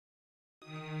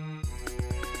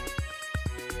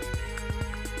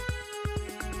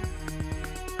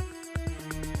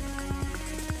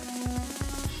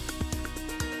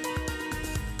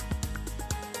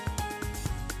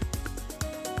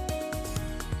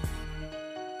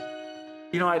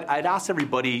You know, I'd ask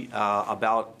everybody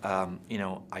about, you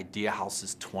know,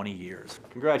 Ideahouse's 20 years.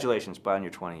 Congratulations on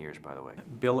your 20 years, by the way.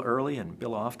 Bill early and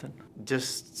Bill often.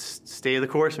 Just stay the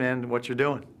course, man, what you're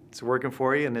doing. It's working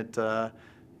for you, and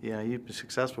you know, you've been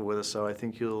successful with us, so I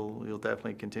think you'll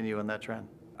definitely continue on that trend.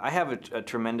 I have a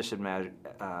tremendous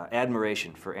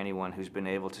admiration for anyone who's been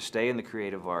able to stay in the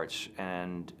creative arts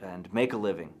and make a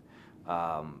living.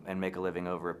 And make a living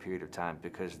over a period of time,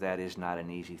 because that is not an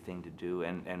easy thing to do,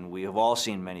 and we have all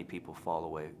seen many people fall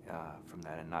away from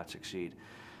that and not succeed.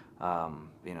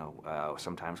 You know,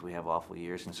 sometimes we have awful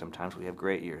years, and sometimes we have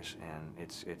great years, and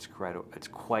it's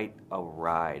quite a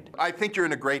ride. I think you're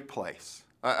in a great place.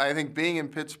 I think being in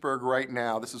Pittsburgh right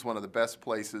now, this is one of the best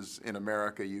places in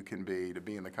America you can be to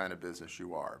be in the kind of business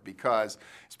you are, because,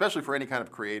 especially for any kind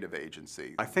of creative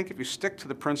agency. I think if you stick to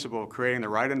the principle of creating the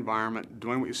right environment,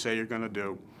 doing what you say you're going to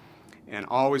do, and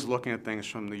always looking at things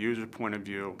from the user's point of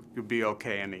view, you'll be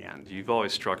okay in the end. You've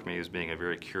always struck me as being a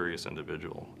very curious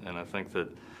individual, and I think that,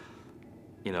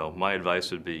 you know, my advice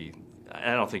would be,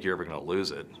 I don't think you're ever going to lose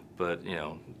it, but, you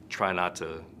know, try not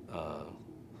to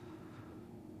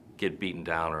get beaten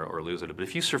down or lose it. But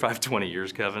if you survive 20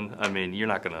 years, Kevin, I mean, you're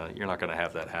not gonna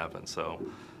have that happen. So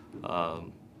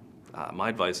my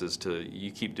advice is you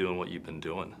keep doing what you've been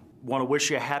doing. Want to wish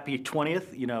you a happy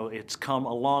 20th. You know, it's come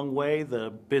a long way.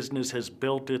 The business has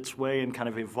built its way and kind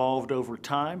of evolved over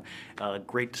time.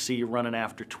 Great to see you running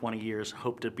after 20 years.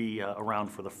 Hope to be around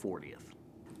for the 40th.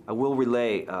 I will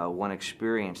relay one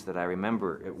experience that I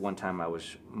remember. At one time I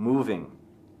was moving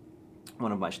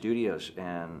one of my studios,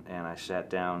 and I sat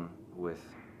down with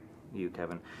you,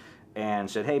 Kevin, and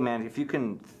said, "Hey, man, if you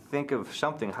can think of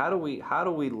something, how do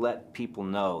we let people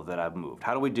know that I've moved?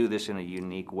 How do we do this in a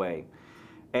unique way?"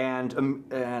 And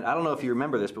I don't know if you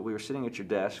remember this, but we were sitting at your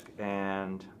desk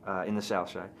and in the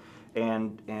South Side,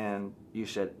 and you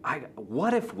said,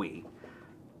 "What if we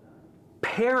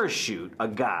parachute a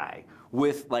guy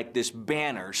with like this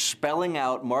banner spelling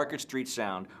out Market Street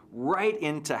Sound right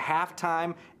into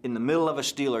halftime in the middle of a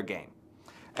Steeler game?"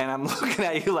 And I'm looking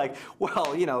at you like,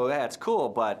 well, you know, that's cool,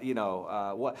 but, you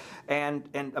know, what? And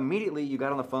immediately you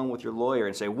got on the phone with your lawyer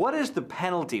and say, what is the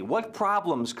penalty? What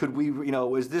problems could we, you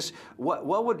know, is this,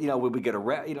 what would, you know, would we get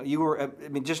arrested? You know, you were, I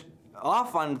mean, just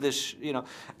off on this, you know,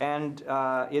 and,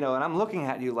 you know, and I'm looking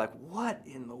at you like, what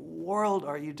in the world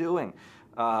are you doing?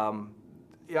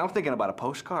 Yeah, I'm thinking about a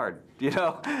postcard, you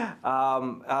know,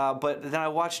 but then I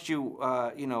watched you,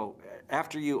 you know,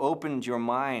 after you opened your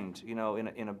mind, you know,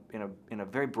 in a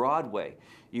very broad way,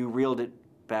 you reeled it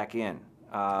back in,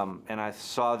 and I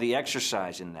saw the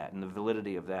exercise in that and the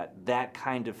validity of that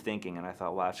kind of thinking, and I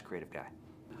thought, wow, that's a creative guy.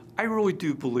 I really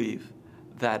do believe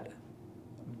that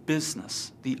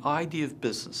business, the idea of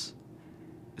business,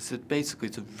 is that basically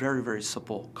it's a very, very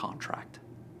simple contract,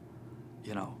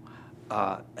 you know,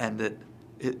 and that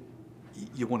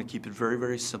you want to keep it very,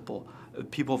 very simple.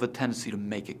 People have a tendency to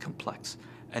make it complex.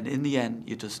 And in the end,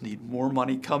 you just need more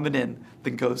money coming in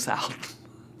than goes out,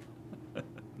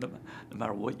 no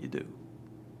matter what you do.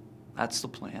 That's the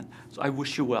plan. So I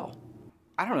wish you well.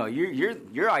 I don't know, you're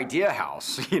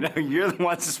Ideahaus. You know, you're the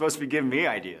ones that's supposed to be giving me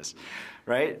ideas,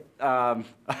 right?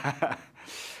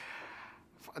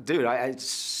 Dude,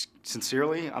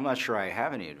 sincerely, I'm not sure I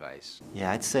have any advice.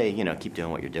 Yeah, I'd say, you know, keep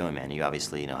doing what you're doing, man. You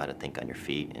obviously know how to think on your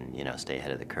feet and, you know, stay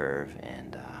ahead of the curve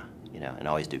and, you know, and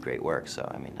always do great work. So,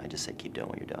 I mean, I just say keep doing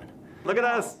what you're doing. Look at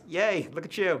us. Yay, look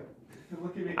at you.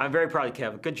 Look at me. I'm very proud of you,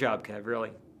 Kev. Good job, Kev,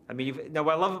 really. I mean, what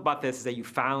I love about this is that you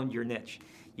found your niche.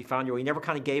 You found your way. You never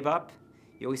kind of gave up.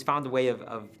 You always found a way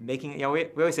of making, you know, we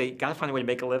always say, you gotta find a way to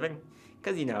make a living.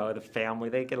 Because, you know, the family,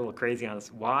 they get a little crazy on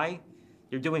us. Why?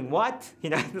 You're doing what?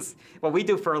 You know, what we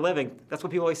do for a living, that's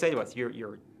what people always say to us.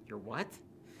 You're what?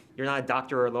 You're not a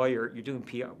doctor or a lawyer, you're doing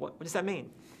PR. What does that mean?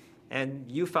 And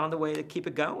you found a way to keep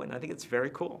it going. I think it's very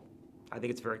cool. I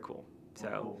think it's very cool.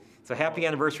 So happy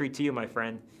anniversary to you, my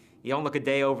friend. You don't look a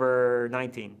day over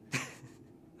 19,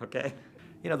 okay?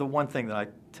 You know, the one thing that I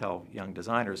tell young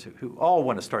designers who all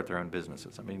want to start their own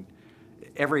businesses, I mean,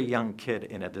 every young kid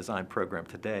in a design program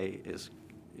today is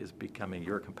becoming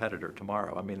your competitor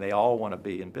tomorrow. I mean, they all want to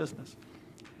be in business.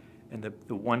 And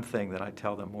the one thing that I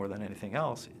tell them more than anything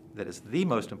else that is the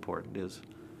most important is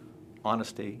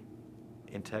honesty,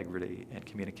 integrity, and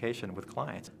communication with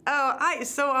clients. Oh, I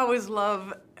so always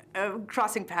love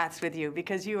crossing paths with you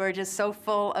because you are just so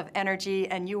full of energy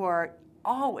and you are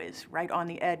always right on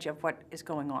the edge of what is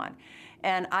going on.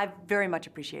 And I've very much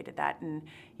appreciated that. And,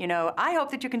 you know, I hope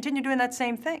that you continue doing that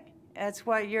same thing. That's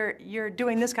why you're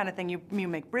doing this kind of thing. You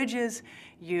make bridges,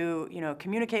 you know,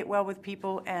 communicate well with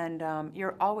people, and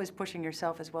you're always pushing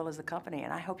yourself as well as the company,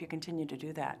 and I hope you continue to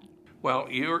do that. Well,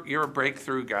 you're a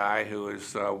breakthrough guy who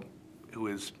is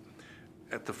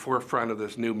at the forefront of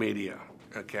this new media,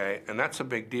 okay? And that's a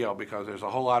big deal because there's a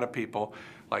whole lot of people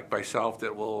like myself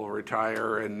that will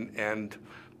retire, and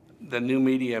the new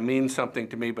media means something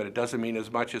to me, but it doesn't mean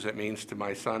as much as it means to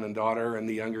my son and daughter and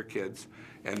the younger kids.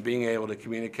 And being able to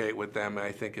communicate with them,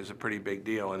 I think, is a pretty big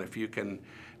deal. And if you can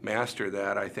master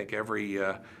that, I think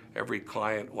every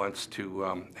client wants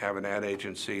to have an ad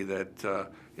agency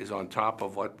that is on top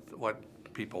of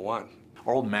what people want.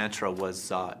 Our old mantra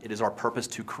was, it is our purpose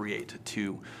to create,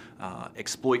 to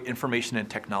exploit information and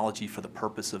technology for the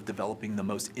purpose of developing the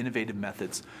most innovative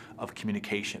methods of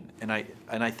communication. And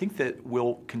I think that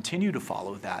we'll continue to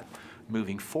follow that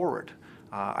moving forward.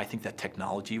 I think that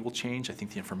technology will change, I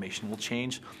think the information will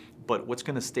change, but what's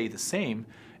going to stay the same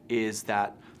is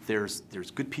that there's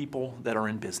good people that are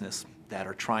in business that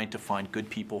are trying to find good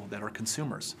people that are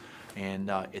consumers.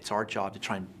 And it's our job to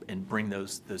try and bring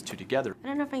those two together. I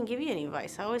don't know if I can give you any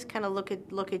advice. I always kind of look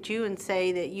at you and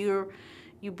say that you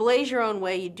blaze your own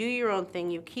way, you do your own thing,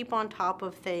 you keep on top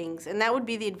of things, and that would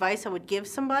be the advice I would give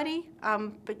somebody.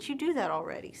 But you do that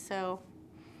already, so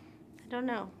I don't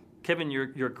know. Kevin,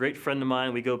 you're a great friend of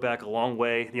mine. We go back a long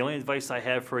way. The only advice I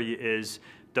have for you is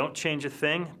don't change a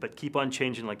thing, but keep on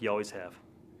changing like you always have.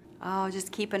 Oh,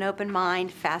 just keep an open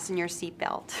mind, fasten your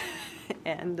seatbelt,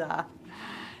 and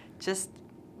just,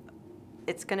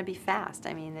 it's going to be fast.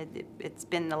 I mean, it's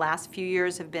been, the last few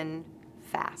years have been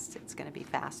fast. It's going to be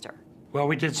faster. Well,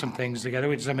 we did some things together.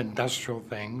 We did some industrial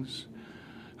things.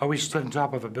 We stood on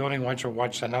top of a building once and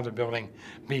watched another building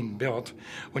being built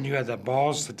when you had the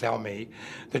balls to tell me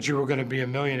that you were going to be a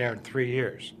millionaire in 3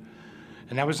 years.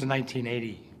 And that was in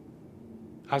 1980.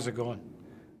 How's it going?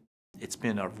 It's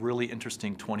been a really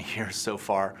interesting 20 years so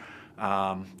far.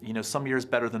 You know, some years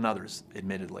better than others,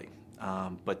 admittedly.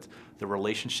 But the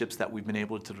relationships that we've been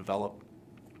able to develop,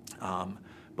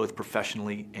 both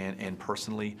professionally and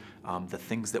personally, the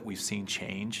things that we've seen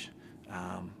change,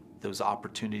 those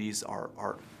opportunities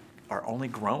are only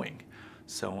growing.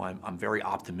 So I'm very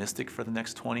optimistic for the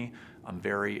next 20. I'm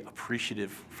very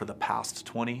appreciative for the past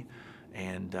 20,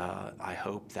 and I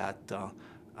hope that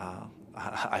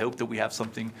we have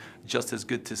something just as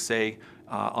good to say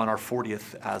on our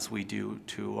 40th as we do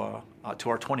to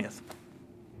our 20th.